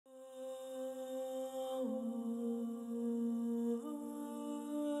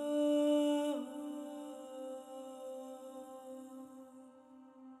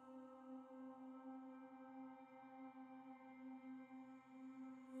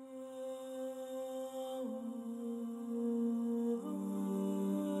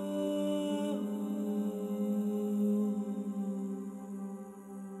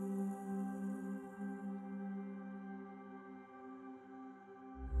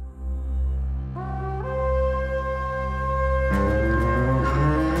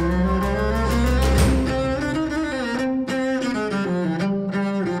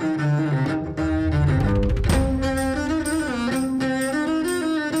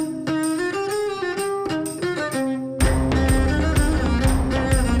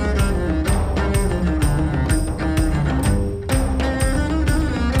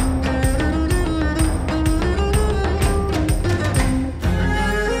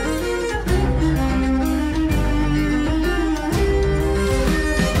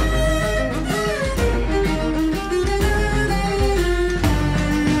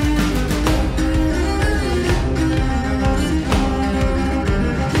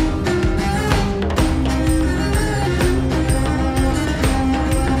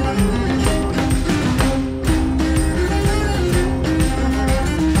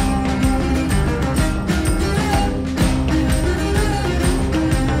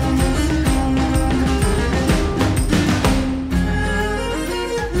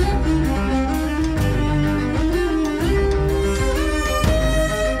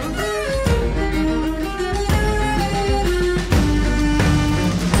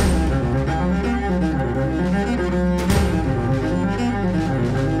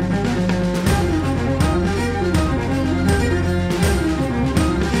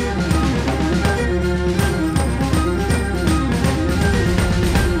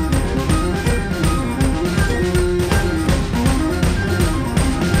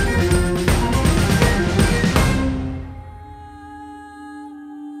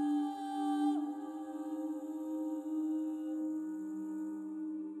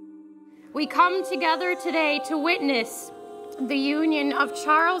We come together today to witness the union of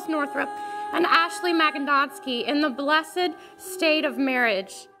Charles Northrup and Ashley Magandotsky in the blessed state of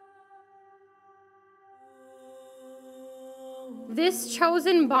marriage. This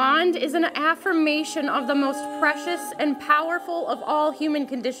chosen bond is an affirmation of the most precious and powerful of all human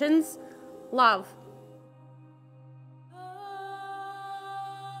conditions, love.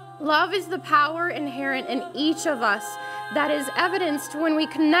 Love is the power inherent in each of us that is evidenced when we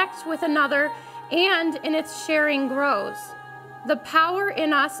connect with another, and in its sharing grows. The power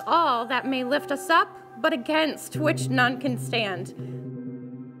in us all that may lift us up, but against which none can stand.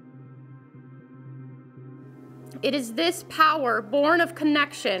 It is this power, born of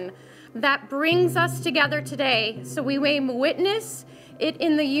connection, that brings us together today, so we may witness it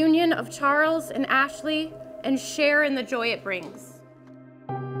in the union of Charles and Ashley and share in the joy it brings.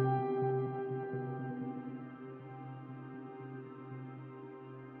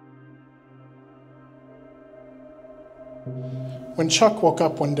 When Chuck woke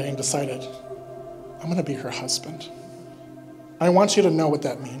up one day and decided, I'm going to be her husband, I want you to know what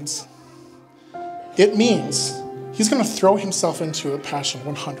that means. It means he's going to throw himself into a passion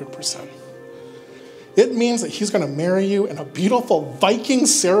 100%. It means that he's going to marry you in a beautiful Viking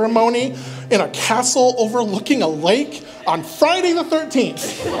ceremony in a castle overlooking a lake on Friday the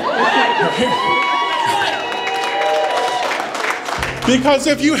 13th. Because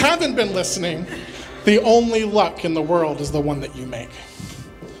if you haven't been listening, the only luck in the world is the one that you make.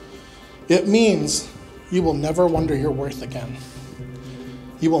 It means you will never wonder your worth again.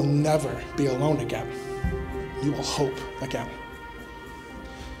 You will never be alone again. You will hope again.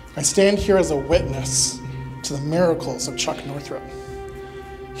 I stand here as a witness to the miracles of Chuck Northrup.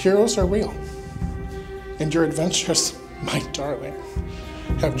 Heroes are real, and your adventures, my darling,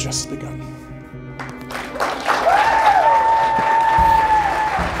 have just begun.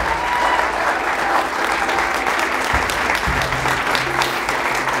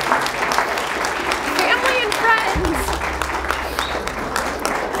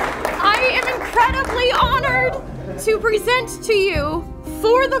 To present to you,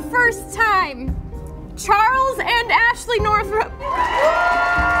 for the first time, Charles and Ashley Northrup.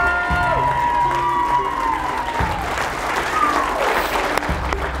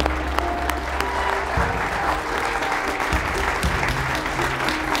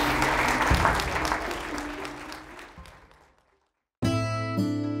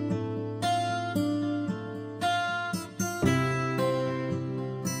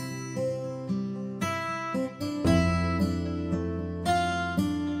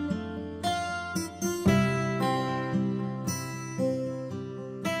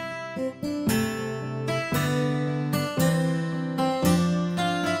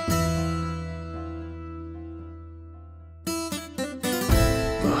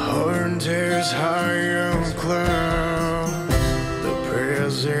 Tears high on clouds, the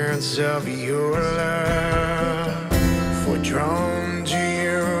presence of your love, for drawn to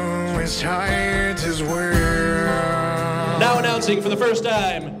you as height as well. Now announcing for the first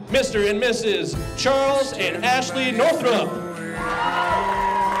time, Mr. and Mrs. Charles and Ashley Northrup. The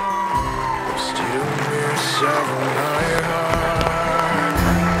stillness of my heart,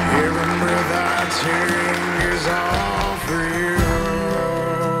 hearing breath I take is all for you.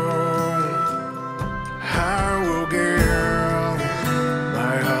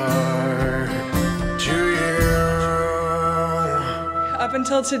 Up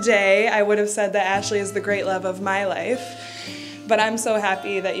until today, I would have said that Ashley is the great love of my life, but I'm so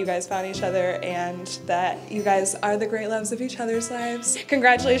happy that you guys found each other and that you guys are the great loves of each other's lives.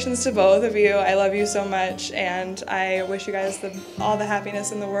 Congratulations to both of you. I love you so much, and I wish you guys all the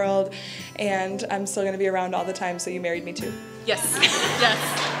happiness in the world, and I'm still going to be around all the time, so you married me too. Yes, yes,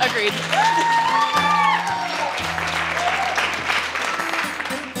 agreed.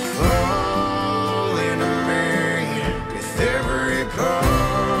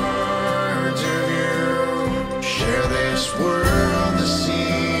 Part of you, share this world, the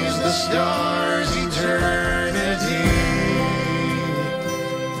seas, the stars, eternity.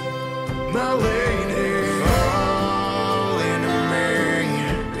 My lady, fall into me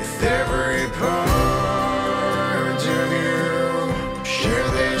with every part of you. Share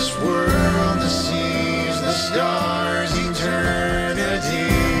this world, the seas, the stars, eternity.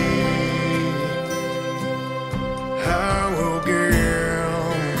 I will give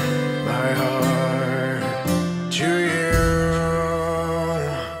my heart to you.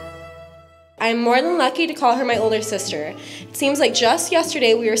 I'm more than lucky to call her my older sister. It seems like just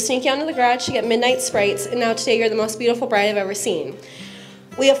yesterday we were sneaking out of the garage to get midnight sprites, and now today you're the most beautiful bride I've ever seen.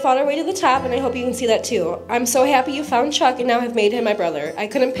 We have fought our way to the top, and I hope you can see that too. I'm so happy you found Chuck and now have made him my brother. I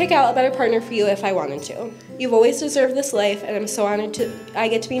couldn't pick out a better partner for you if I wanted to. You've always deserved this life, and I'm so honored I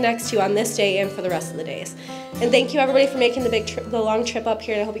get to be next to you on this day and for the rest of the days. And thank you everybody for making the long trip up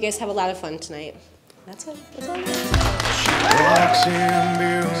here, and I hope you guys have a lot of fun tonight. That's it. That's all. Walks and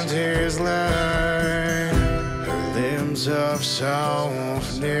builds his life, her limbs of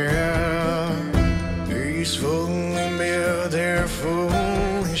softness, peacefully build her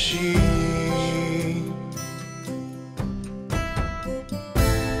foolish sheep.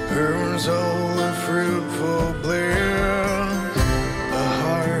 Her soul of fruitful bliss, a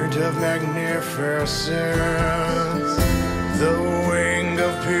heart of magnificence.